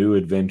 new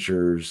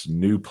adventures,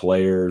 new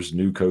players,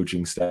 new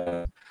coaching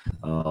staff.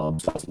 So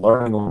I was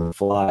learning on the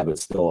fly, but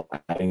still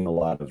adding a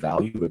lot of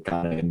value, but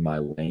kind of in my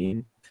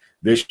lane.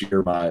 This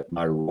year,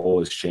 my role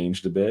has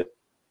changed a bit,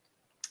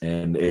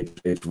 and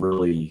it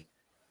really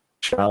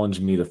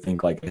challenged me to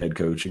think like a head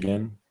coach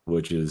again,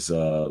 which is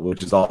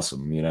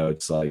awesome.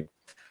 It's like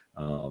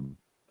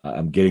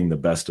I'm getting the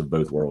best of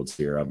both worlds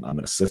here. I'm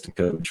an assistant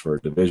coach for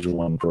a Division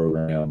I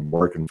program,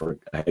 working for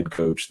a head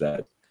coach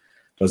that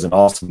does an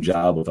awesome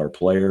job with our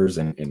players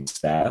and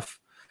staff.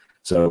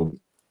 So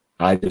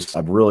I'm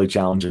really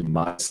challenging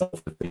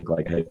myself to think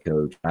like a head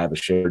coach. I have a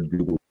shared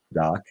Google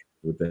Doc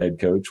with the head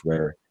coach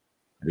where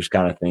I just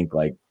kind of think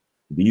like,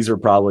 these are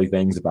probably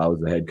things if I was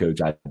the head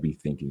coach, I'd be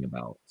thinking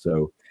about.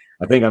 So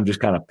I think I'm just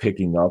kind of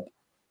picking up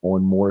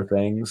on more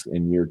things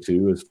in year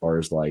 2 as far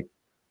as like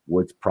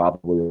what's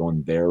probably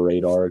on their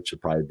radar. It should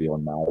probably be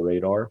on my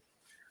radar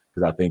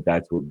because I think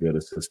that's what good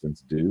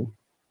assistants do.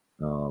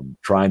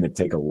 Trying to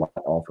take a lot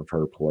off of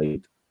her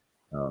plate.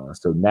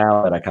 So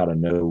now that I kind of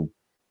know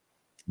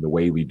the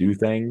way we do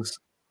things,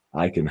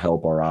 I can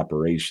help our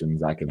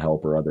operations. I can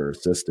help our other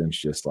assistants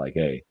just like,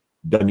 hey,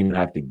 doesn't even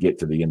have to get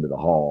to the end of the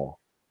hall.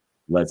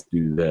 Let's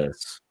do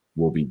this.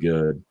 We'll be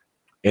good.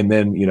 And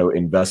then,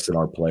 invest in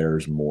our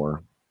players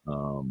more.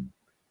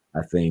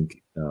 I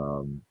think,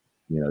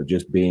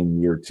 just being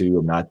year 2,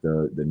 I'm not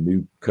the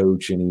new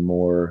coach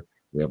anymore.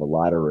 We have a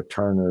lot of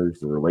returners,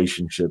 the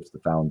relationships, the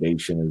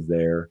foundation is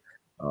there.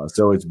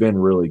 So it's been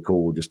really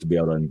cool just to be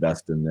able to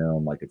invest in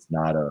them. Like, it's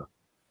not a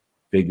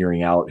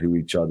figuring out who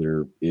each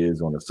other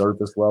is on a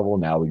surface level.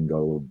 Now we can go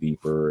a little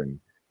deeper and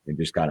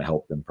just kind of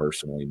help them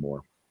personally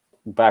more.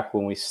 Back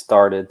when we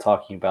started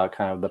talking about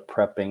kind of the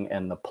prepping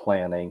and the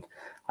planning,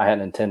 I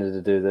hadn't intended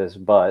to do this,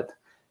 but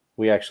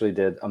we actually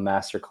did a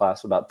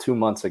masterclass about 2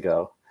 months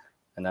ago,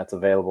 and that's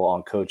available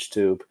on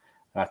CoachTube.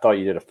 And I thought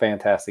you did a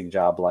fantastic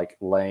job, like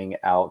laying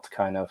out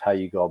kind of how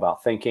you go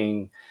about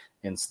thinking,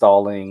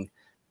 installing,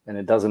 and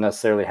it doesn't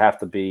necessarily have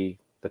to be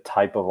the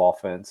type of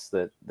offense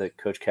that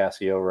Coach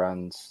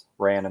Cascio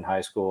ran in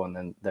high school and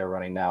then they're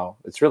running now.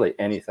 It's really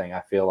anything,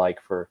 I feel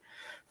like, for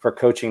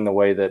coaching the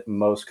way that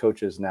most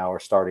coaches now are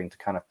starting to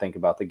kind of think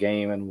about the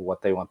game and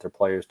what they want their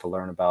players to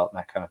learn about and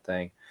that kind of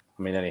thing.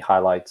 I mean, any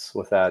highlights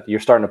with that? You're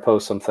starting to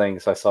post some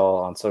things I saw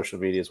on social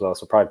media as well,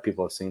 so probably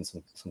people have seen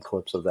some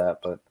clips of that.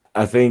 But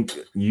I think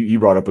you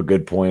brought up a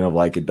good point of,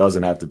 like, it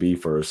doesn't have to be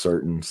for a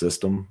certain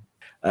system.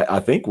 I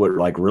think what,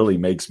 like, really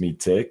makes me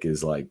tick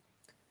is, like,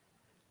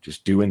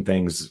 just doing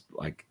things,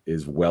 like,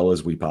 as well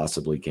as we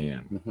possibly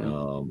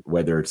can.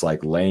 Whether it's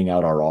like laying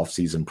out our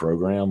off-season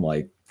program,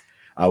 like,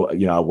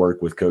 I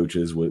work with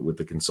coaches with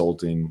the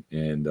consulting,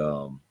 and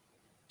a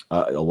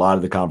lot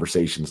of the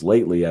conversations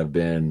lately have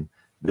been,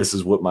 this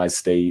is what my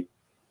state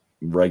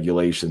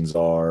regulations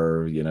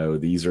are.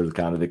 These are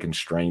kind of the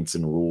constraints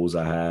and rules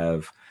I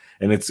have,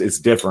 and it's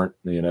different,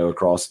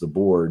 across the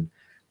board.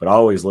 But I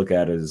always look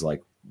at it as,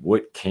 like,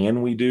 what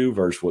can we do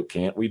versus what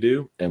can't we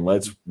do, and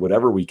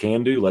whatever we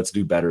can do, let's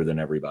do better than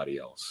everybody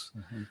else.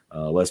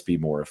 Let's be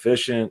more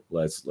efficient.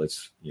 Let's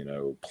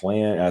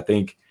plan. I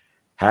think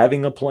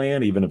having a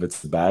plan, even if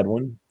it's a bad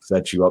one,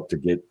 sets you up to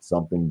get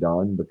something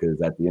done,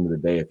 because at the end of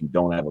the day, if you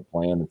don't have a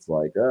plan, it's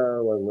like,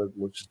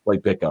 let's just play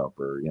pickup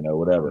or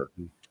whatever.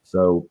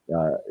 So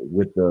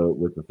with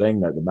the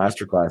thing, that the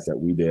masterclass that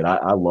we did,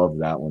 I love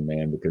that one,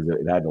 man, because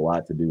it had a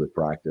lot to do with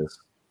practice,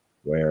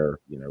 where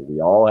we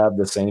all have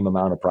the same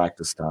amount of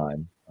practice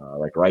time.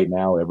 Like right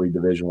now, every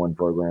Division I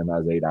program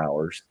has 8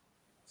 hours.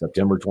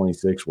 September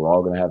 26th, we're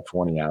all going to have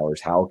 20 hours.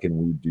 How can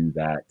we do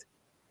that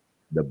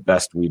the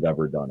best we've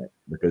ever done it?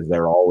 Because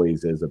there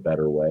always is a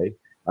better way.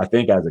 I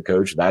think as a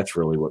coach, that's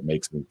really what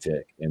makes me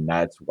tick, and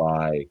that's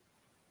why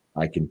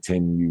I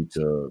continue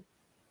to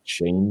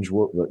change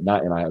and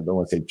I don't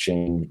want to say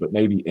change, but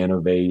maybe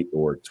innovate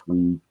or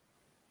tweak,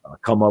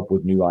 come up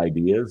with new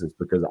ideas. It's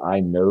because I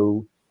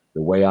know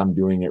the way I'm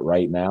doing it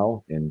right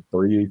now, in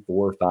 3,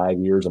 4, 5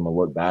 years, I'm going to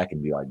look back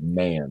and be like,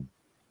 man,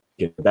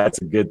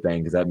 that's a good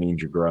thing, because that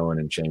means you're growing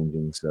and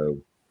changing. So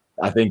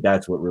I think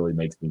that's what really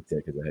makes me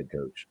tick as a head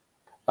coach.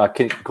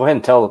 Can you go ahead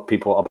and tell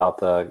people about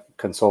the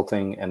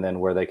consulting, and then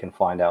where they can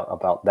find out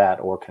about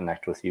that or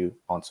connect with you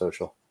on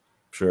social?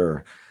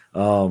 Sure.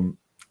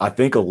 I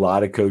think a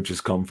lot of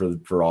coaches come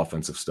for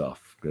offensive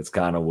stuff. That's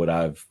kind of what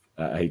I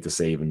hate to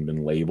say even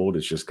been labeled.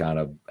 It's just kind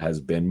of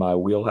has been my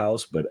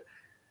wheelhouse, but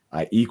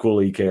I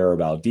equally care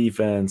about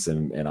defense,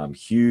 and I'm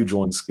huge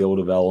on skill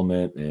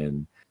development,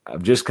 and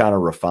I've just kind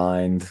of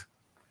refined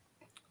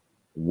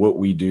what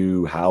we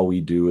do, how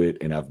we do it,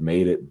 and I've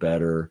made it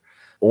better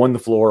on the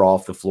floor,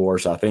 off the floor.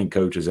 So I think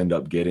coaches end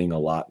up getting a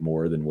lot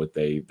more than what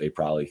they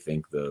probably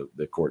think the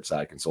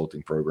courtside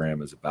consulting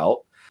program is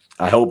about.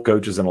 I help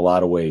coaches in a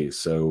lot of ways.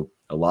 So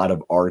a lot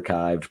of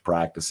archived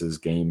practices,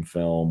 game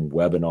film,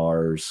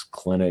 webinars,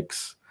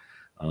 clinics,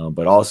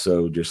 but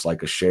also just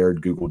like a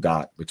shared Google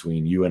Doc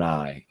between you and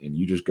I. And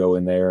you just go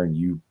in there and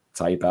you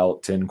type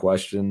out 10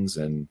 questions,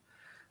 and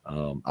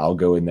I'll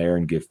go in there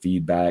and give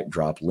feedback,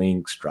 drop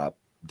links, drop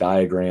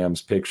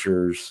diagrams,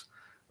 pictures.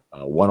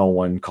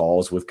 One-on-one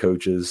calls with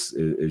coaches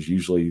is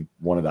usually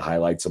one of the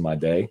highlights of my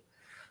day.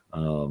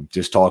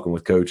 Just talking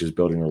with coaches,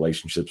 building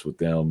relationships with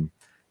them,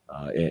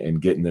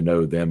 and getting to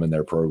know them and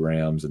their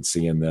programs, and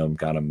seeing them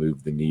kind of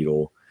move the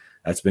needle.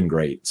 That's been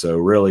great. So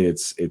really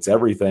it's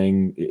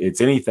everything.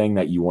 It's anything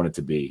that you want it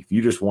to be. If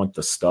you just want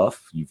the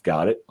stuff, you've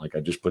got it. Like, I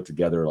just put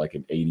together like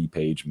an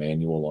 80-page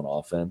manual on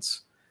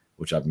offense,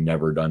 which I've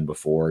never done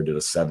before. I did a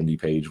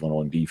 70-page one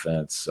on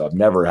defense. So I've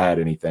never had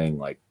anything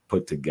like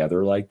put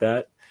together like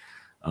that.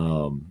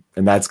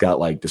 And that's got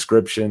like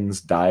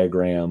descriptions,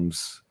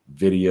 diagrams,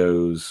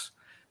 videos.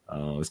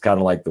 It's kind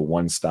of like the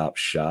one-stop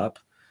shop.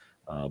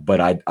 But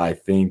I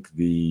think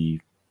the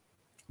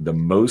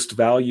most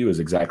value is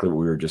exactly what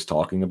we were just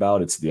talking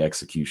about. It's the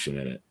execution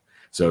in it.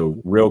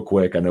 So real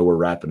quick, I know we're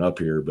wrapping up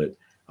here, but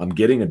I'm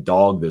getting a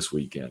dog this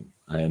weekend.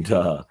 And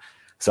so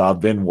I've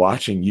been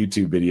watching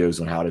YouTube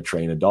videos on how to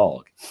train a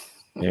dog.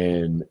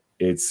 And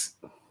it's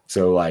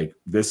so like,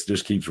 this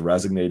just keeps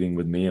resonating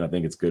with me, and I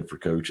think it's good for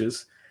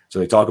coaches. So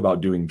they talk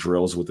about doing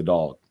drills with the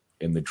dog,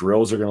 and the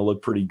drills are going to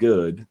look pretty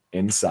good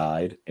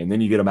inside. And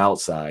then you get them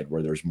outside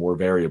where there's more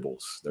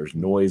variables. There's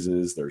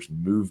noises, there's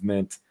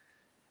movement.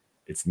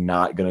 It's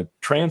not going to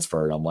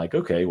transfer. And I'm like,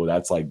 okay, well,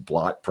 that's like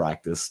block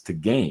practice to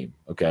game.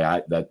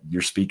 Okay, that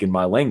you're speaking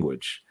my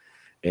language.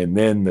 And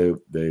then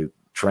the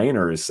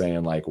trainer is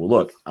saying like, well,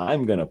 look,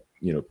 I'm going to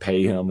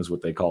pay him is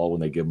what they call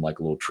when they give him like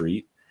a little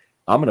treat.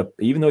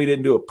 Even though he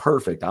didn't do it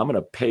perfect, I'm going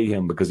to pay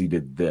him because he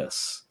did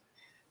this.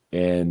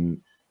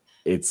 And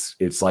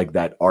it's like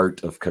that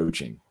art of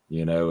coaching,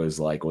 is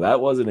like, well,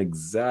 that wasn't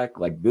exact.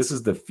 Like, this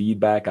is the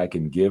feedback I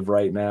can give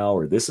right now,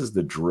 or this is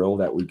the drill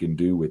that we can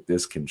do with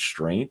this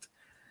constraint,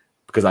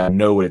 because I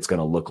know what it's going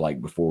to look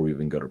like before we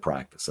even go to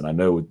practice. And I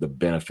know what the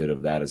benefit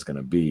of that is going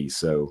to be.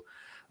 So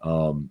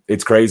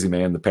it's crazy,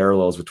 man. The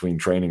parallels between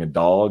training a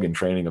dog and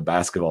training a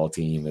basketball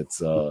team.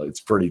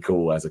 It's pretty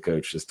cool as a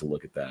coach just to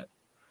look at that.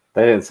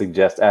 They didn't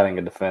suggest adding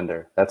a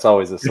defender. That's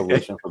always a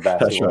solution for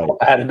basketball.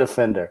 Right. Add a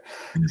defender.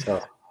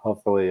 So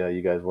hopefully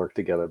you guys work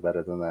together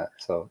better than that.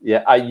 So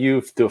yeah,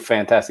 you do a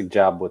fantastic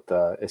job with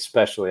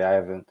especially I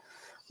haven't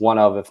one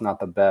of, if not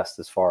the best,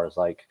 as far as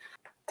like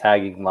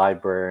tagging,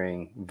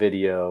 librarying,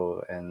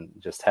 video, and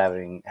just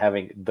having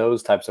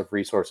those types of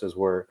resources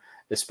were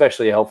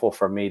especially helpful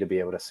for me to be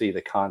able to see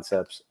the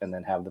concepts and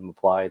then have them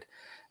applied.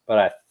 But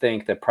I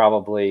think that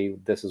probably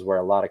this is where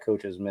a lot of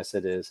coaches miss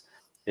it, is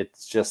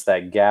it's just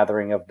that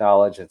gathering of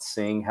knowledge and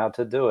seeing how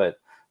to do it.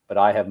 But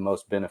I have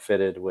most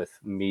benefited with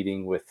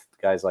meeting with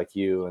guys like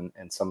you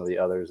and some of the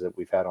others that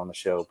we've had on the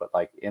show, but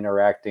like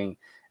interacting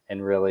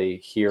and really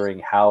hearing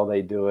how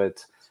they do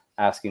it,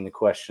 asking the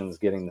questions,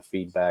 getting the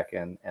feedback.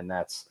 And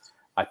that's,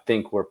 I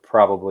think we're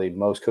probably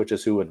most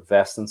coaches who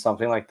invest in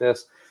something like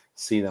this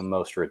see the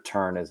most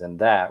return is in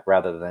that,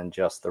 rather than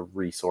just the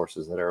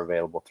resources that are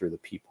available through the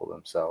people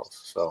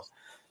themselves. So,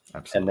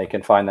 absolutely. And they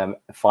can find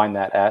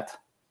that at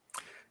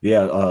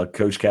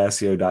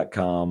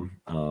coachcassio.com,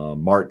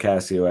 Mark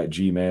Cascio at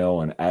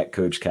Gmail, and at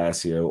Coach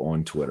Cascio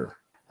on Twitter.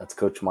 That's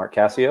Coach Mark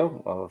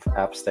Cascio of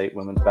App State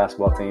women's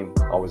basketball team.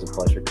 Always a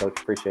pleasure, Coach.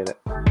 Appreciate it.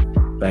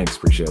 Thanks.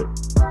 Appreciate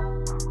it.